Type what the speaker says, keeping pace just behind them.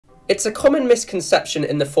It's a common misconception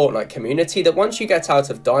in the Fortnite community that once you get out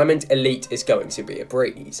of Diamond, Elite is going to be a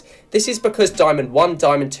breeze. This is because Diamond 1,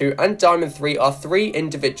 Diamond 2 and Diamond 3 are 3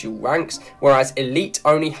 individual ranks, whereas Elite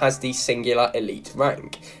only has the singular Elite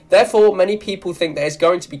rank. Therefore, many people think that it's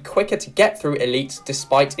going to be quicker to get through Elite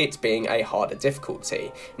despite it being a harder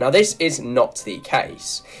difficulty. Now this is not the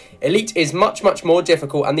case. Elite is much more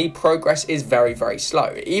difficult and the progress is very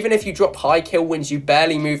slow. Even if you drop high kill wins, you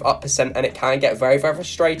barely move up percent and it can get very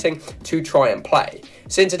frustrating to try and play.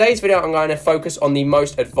 So in today's video, I'm going to focus on the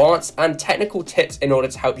most advanced and technical tips in order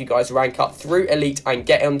to help you guys rank up through Elite and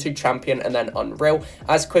get onto Champion and then Unreal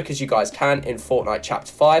as quick as you guys can in Fortnite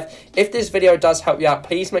Chapter 5. If this video does help you out,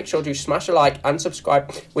 please make sure to smash a like and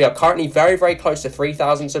subscribe. We are currently very close to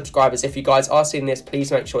 3,000 subscribers. If you guys are seeing this,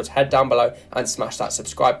 please make sure to head down below and smash that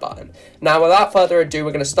subscribe button. Now, without further ado,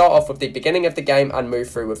 we're going to start off with the beginning of the game and move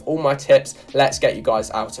through with all my tips. Let's get you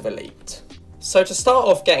guys out of Elite. So to start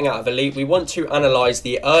off getting out of Elite, we want to analyse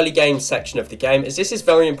the early game section of the game, as this is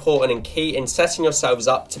very important and key in setting yourselves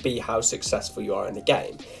up to be how successful you are in the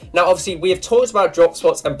game. Now obviously we have talked about drop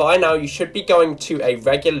spots, and by now you should be going to a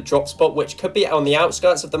regular drop spot, which could be on the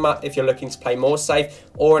outskirts of the map if you're looking to play more safe,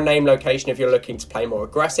 or a name location if you're looking to play more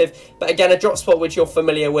aggressive. But again, a drop spot which you're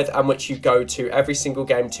familiar with and which you go to every single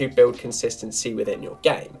game to build consistency within your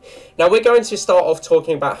game. Now we're going to start off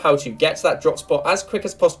talking about how to get to that drop spot as quick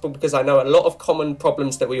as possible, because I know a lot of common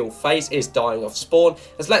problems that we all face is dying off spawn,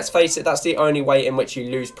 as let's face it, that's the only way in which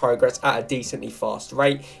you lose progress at a decently fast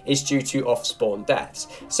rate is due to off spawn deaths.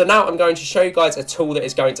 So now I'm going to show you guys a tool that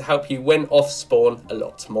is going to help you win off spawn a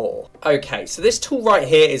lot more. Okay, so this tool right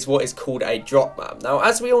here is what is called a drop map. Now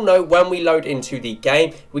as we all know, when we load into the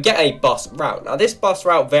game, we get a bus route. Now this bus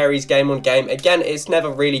route varies game on game. Again, it's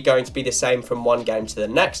never really going to be the same from one game to the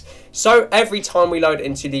next, so every time we load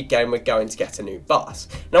into the game, we're going to get a new bus.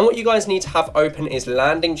 Now what you guys need to have open is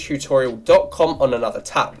landingtutorial.com on another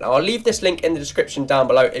tab. Now I'll leave this link in the description down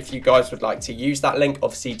below if you guys would like to use that link,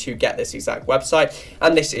 obviously, to get this exact website,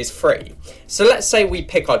 and this is free. So let's say we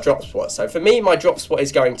pick our drop spot. So for me, my drop spot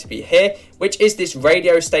is going to be here, which is this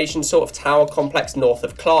radio station sort of tower complex north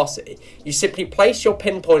of Classy. You simply place your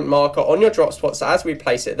pinpoint marker on your drop spot, so as we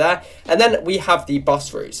place it there, and then we have the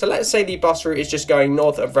bus route. So let's say the bus route is just going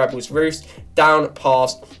north of Rebel's Roost, down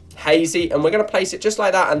past Hazy, and we're going to place it just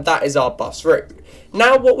like that, and that is our bus route.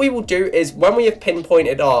 Now what we will do is, when we have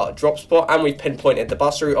pinpointed our drop spot and we've pinpointed the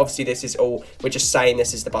bus route, obviously this is all, we're just saying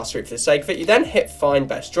this is the bus route for the sake of it, you then hit find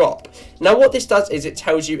best drop. Now what this does is it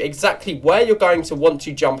tells you exactly where you're going to want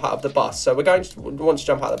to jump out of the bus. So we're going to want to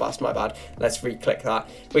jump out of the bus, my bad, let's re-click that.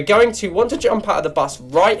 We're going to want to jump out of the bus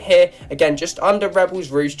right here, again just under Rebel's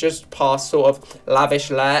Roost, just past sort of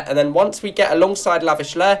Lavish Lair, and then once we get alongside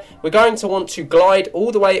Lavish Lair, we're going to want to glide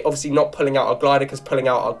all the way, obviously not pulling out our glider because pulling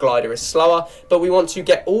out our glider is slower, but we want to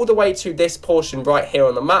get all the way to this portion right here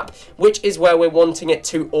on the map, which is where we're wanting it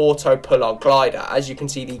to auto pull our glider. As you can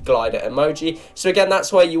see, the glider emoji. So again,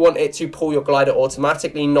 that's where you want it to pull your glider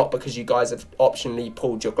automatically, not because you guys have optionally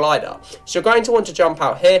pulled your glider. So you're going to want to jump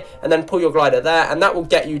out here and then pull your glider there, and that will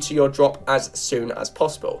get you to your drop as soon as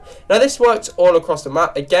possible. Now this works all across the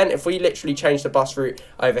map. Again, if we literally change the bus route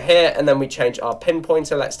over here and then we change our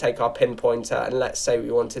pinpointer, let's take our pinpointer and let's say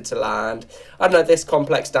we wanted to land, I don't know, this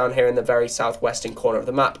complex down here in the very southwestern corner of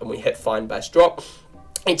the map, and we hit find best drop.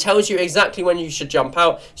 It tells you exactly when you should jump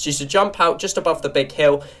out. So you should jump out just above the big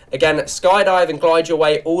hill. Again, skydive and glide your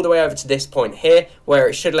way all the way over to this point here, where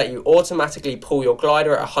it should let you automatically pull your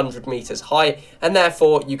glider at 100 meters high, and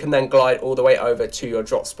therefore you can then glide all the way over to your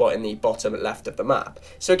drop spot in the bottom left of the map.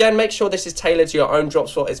 So again, make sure this is tailored to your own drop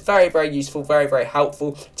spot. It's very useful, very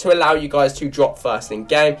helpful to allow you guys to drop first in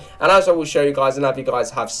game. And as I will show you guys, and as you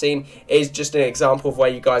guys have seen, is just an example of where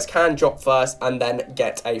you guys can drop first and then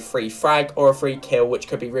get a free frag or a free kill, which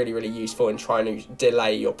could be really useful in trying to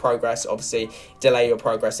delay your progress. Obviously, delay your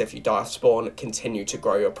progress if you die off spawn, continue to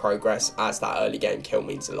grow your progress, as that early game kill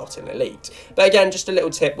means a lot in Elite. But again, just a little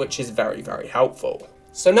tip which is very helpful.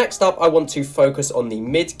 So next up, I want to focus on the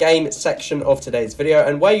mid-game section of today's video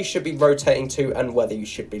and where you should be rotating to and whether you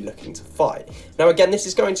should be looking to fight. Now again, this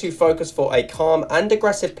is going to focus for a calm and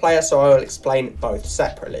aggressive player, so I will explain both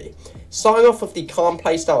separately. Starting off with the calm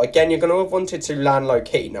playstyle, again, you're going to have wanted to land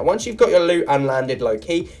low-key. Now once you've got your loot and landed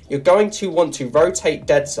low-key, you're going to want to rotate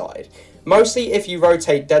dead side. Mostly, if you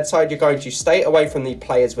rotate dead side, you're going to stay away from the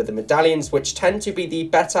players with the medallions, which tend to be the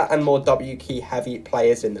better and more W key heavy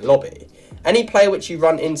players in the lobby. Any player which you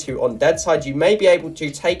run into on dead side, you may be able to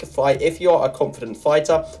take a fight if you are a confident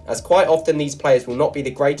fighter, as quite often these players will not be the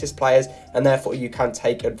greatest players, and therefore you can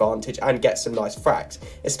take advantage and get some nice frags,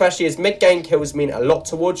 especially as mid-game kills mean a lot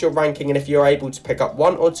towards your ranking, and if you're able to pick up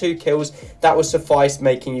 1 or 2 kills, that will suffice,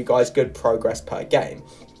 making you guys good progress per game.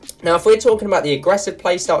 Now, if we're talking about the aggressive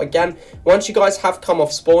playstyle, again, once you guys have come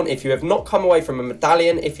off spawn, if you have not come away from a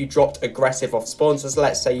medallion, if you dropped aggressive off spawn, so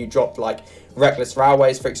let's say you dropped like Reckless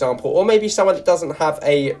Railways, for example, or maybe someone that doesn't have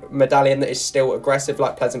a medallion that is still aggressive,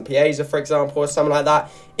 like Pleasant Piazza, for example, or something like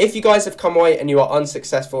that. If you guys have come away and you are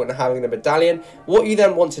unsuccessful in having the medallion, what you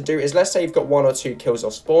then want to do is, let's say you've got 1 or 2 kills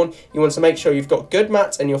off spawn, you want to make sure you've got good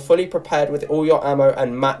mats and you're fully prepared with all your ammo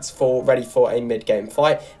and mats ready for a mid-game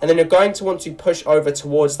fight, and then you're going to want to push over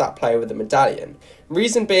towards that player with the medallion.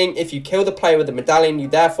 Reason being, if you kill the player with the medallion, you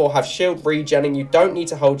therefore have shield regenning, you don't need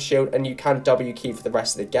to hold shield, and you can W key for the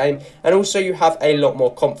rest of the game, and also you have a lot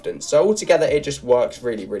more confidence. So altogether, it just works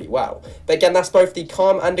really, really well. But again, that's both the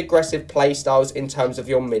calm and aggressive play styles in terms of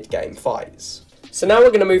your mid-game fights. So now we're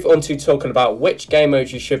going to move on to talking about which game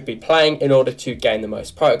modes you should be playing in order to gain the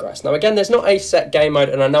most progress. Now again, there's not a set game mode,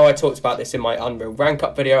 and I know I talked about this in my Unreal Rank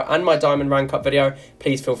Up video and my Diamond Rank Up video.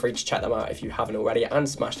 Please feel free to check them out if you haven't already, and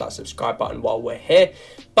smash that subscribe button while we're here.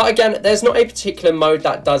 But again, there's not a particular mode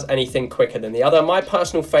that does anything quicker than the other. My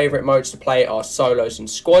personal favourite modes to play are solos and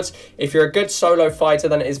squads. If you're a good solo fighter,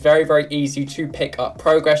 then it is very, very easy to pick up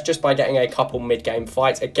progress just by getting a couple mid-game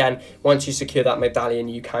fights. Again, once you secure that medallion,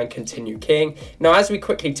 you can continue keying. Now, as we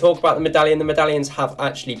quickly talk about the medallions have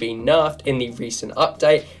actually been nerfed in the recent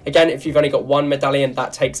update. Again, if you've only got 1 medallion,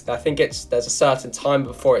 that takes, I think there's a certain time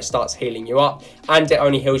before it starts healing you up, and it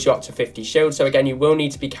only heals you up to 50 shield. So again, you will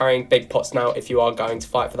need to be carrying big pots now if you are going to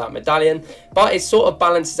fight for that medallion, but it sort of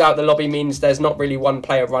balances out the lobby, means there's not really one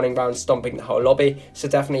player running around stomping the whole lobby, so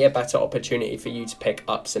definitely a better opportunity for you to pick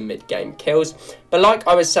up some mid-game kills. But like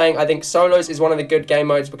I was saying, I think solos is one of the good game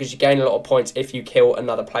modes because you gain a lot of points if you kill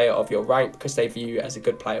another player of your rank, because they view you as a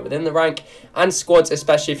good player within the rank. And squads,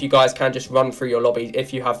 especially if you guys can just run through your lobby,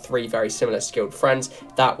 if you have 3 very similar skilled friends,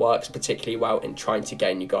 that works particularly well in trying to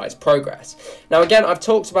gain you guys progress. Now again, I've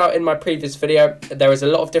talked about in my previous video, there is a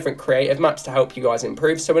lot of different creative maps to help you guys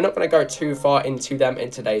improve, so we're not going to go too far into them in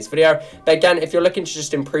today's video. But again, if you're looking to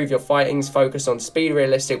just improve your fightings, focus on speed,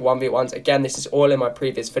 realistic 1v1s, again, this is all in my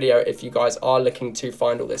previous video. If you guys are looking to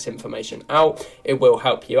find all this information out, it will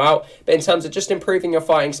help you out. But in terms of just improving your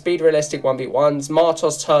fighting, speed, realistic 1v1s,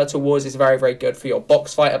 Martos Turtle Wars is very, very good for your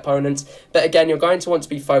box fight opponents. But again, you're going to want to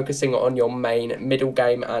be focusing on your main middle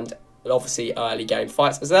game and obviously early game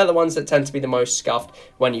fights, as they're the ones that tend to be the most scuffed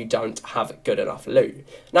when you don't have good enough loot.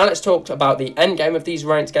 Now let's talk about the end game of these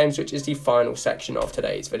ranked games, which is the final section of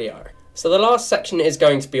today's video. So the last section is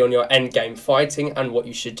going to be on your end game fighting and what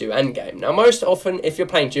you should do end game. Now most often, if you're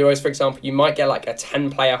playing duos, for example, you might get like a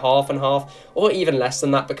 10-player half and half, or even less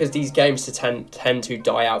than that, because these games tend to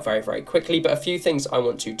die out very, very quickly. But a few things I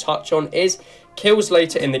want to touch on is kills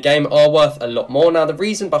later in the game are worth a lot more. Now the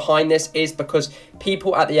reason behind this is because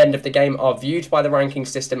people at the end of the game are viewed by the ranking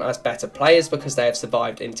system as better players because they have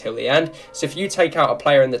survived until the end. So if you take out a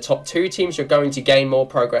player in the top 2 teams, you're going to gain more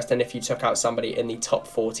progress than if you took out somebody in the top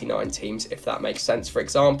 49 teams, if that makes sense, for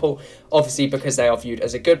example. Obviously because they are viewed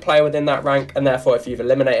as a good player within that rank, and therefore if you've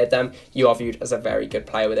eliminated them, you are viewed as a very good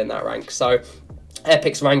player within that rank. So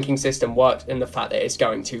Epic's ranking system works in the fact that it's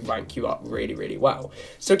going to rank you up really, really well.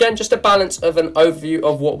 So again, just a balance of an overview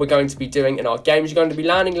of what we're going to be doing in our games. You're going to be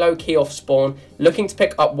landing low key off spawn, looking to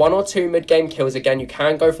pick up 1 or 2 mid-game kills. Again, you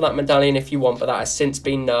can go for that medallion if you want, but that has since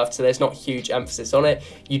been nerfed, so there's not huge emphasis on it.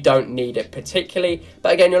 You don't need it particularly.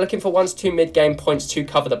 But again, you're looking for 1 to 2 mid-game points to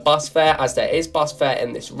cover the bus fare, as there is bus fare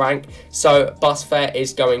in this rank. So bus fare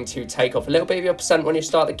is going to take off a little bit of your percent when you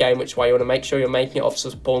start the game, which is why you want to make sure you're making it off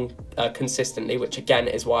spawn consistently, which again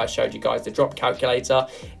is why I showed you guys the drop calculator,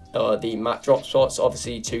 or the map drop slots,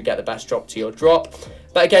 obviously to get the best drop to your drop.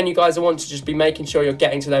 But again, you guys want to just be making sure you're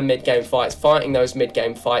getting to their mid-game fights, fighting those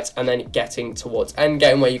mid-game fights, and then getting towards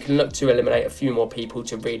end-game where you can look to eliminate a few more people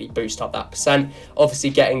to really boost up that percent. Obviously,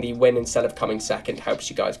 getting the win instead of coming second helps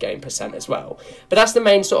you guys gain percent as well. But that's the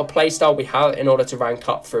main sort of play style we have in order to rank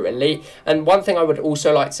up through Elite. And one thing I would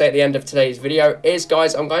also like to say at the end of today's video is,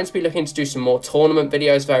 guys, I'm going to be looking to do some more tournament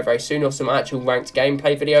videos very, very soon, or some actual ranked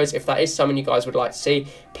gameplay videos. If that is something you guys would like to see,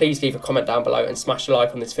 please leave a comment down below and smash a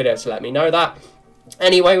like on this video to let me know that.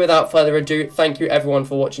 Anyway, without further ado, thank you everyone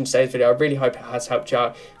for watching today's video. I really hope it has helped you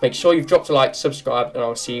out. Make sure you've dropped a like, subscribe, and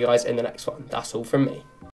I'll see you guys in the next one. That's all from me.